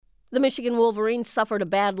The Michigan Wolverines suffered a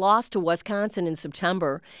bad loss to Wisconsin in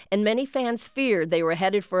September, and many fans feared they were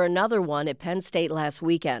headed for another one at Penn State last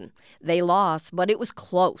weekend. They lost, but it was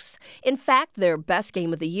close. In fact, their best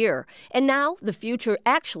game of the year. And now the future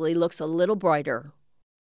actually looks a little brighter.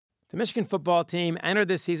 The Michigan football team entered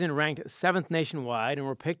this season ranked 7th nationwide and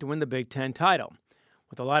were picked to win the Big Ten title.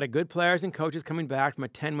 With a lot of good players and coaches coming back from a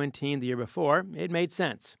 10-win team the year before, it made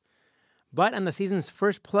sense. But on the season's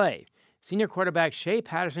first play, senior quarterback Shea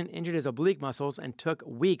Patterson injured his oblique muscles and took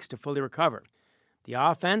weeks to fully recover. The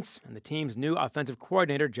offense and the team's new offensive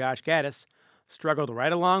coordinator, Josh Gattis, struggled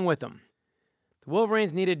right along with him. The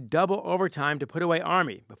Wolverines needed double overtime to put away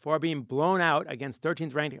Army before being blown out against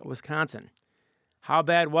 13th-ranked Wisconsin. How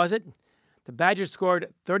bad was it? The Badgers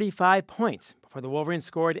scored 35 points before the Wolverines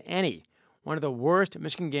scored any, one of the worst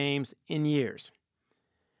Michigan games in years.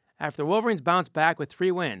 After the Wolverines bounced back with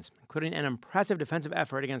 3 wins, including an impressive defensive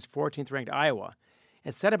effort against 14th-ranked Iowa,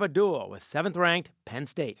 it set up a duel with 7th-ranked Penn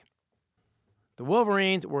State. The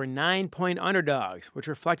Wolverines were 9-point underdogs, which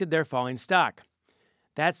reflected their falling stock.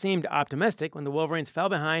 That seemed optimistic when the Wolverines fell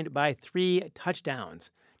behind by 3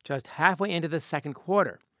 touchdowns, just halfway into the second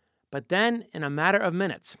quarter. But then, in a matter of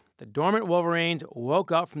minutes, the dormant Wolverines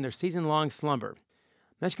woke up from their season-long slumber.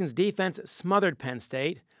 Michigan's defense smothered Penn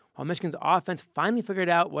State, while Michigan's offense finally figured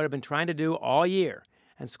out what it had been trying to do all year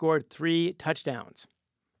and scored 3 touchdowns.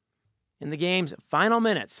 In the game's final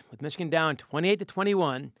minutes, with Michigan down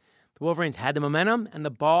 28-21, the Wolverines had the momentum and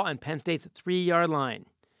the ball on Penn State's 3-yard line.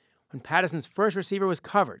 When Patterson's first receiver was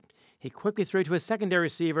covered, he quickly threw to his secondary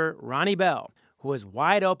receiver, Ronnie Bell, who was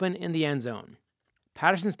wide open in the end zone.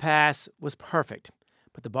 Patterson's pass was perfect,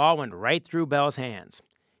 but the ball went right through Bell's hands.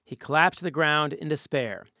 He collapsed to the ground in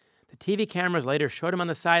despair. The TV cameras later showed him on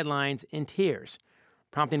the sidelines in tears,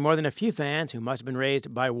 prompting more than a few fans, who must have been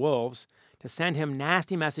raised by wolves, to send him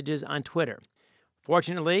nasty messages on Twitter.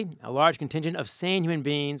 Fortunately, a large contingent of sane human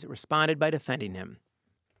beings responded by defending him.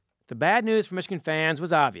 The bad news for Michigan fans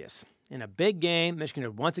was obvious. In a big game, Michigan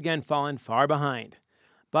had once again fallen far behind.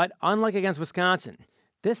 But unlike against Wisconsin,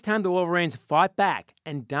 this time the Wolverines fought back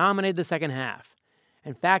and dominated the second half.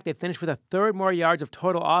 In fact, they finished with a third more yards of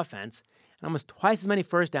total offense and almost twice as many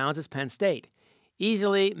first downs as Penn State,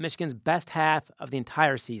 easily Michigan's best half of the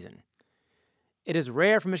entire season. It is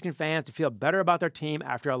rare for Michigan fans to feel better about their team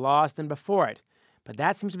after a loss than before it, but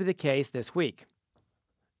that seems to be the case this week.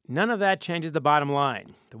 None of that changes the bottom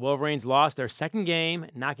line. The Wolverines lost their second game,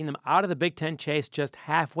 knocking them out of the Big Ten chase just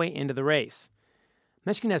halfway into the race.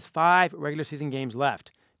 Michigan has 5 regular season games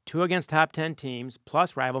left, 2 against top 10 teams,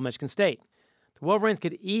 plus rival Michigan State. The Wolverines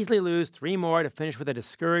could easily lose 3 more to finish with a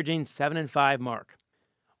discouraging 7-5 mark.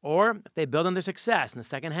 Or, if they build on their success in the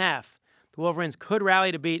second half, the Wolverines could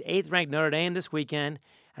rally to beat 8th-ranked Notre Dame this weekend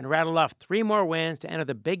and rattle off 3 more wins to enter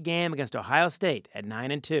the big game against Ohio State at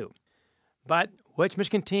 9-2. But which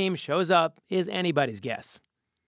Michigan team shows up is anybody's guess.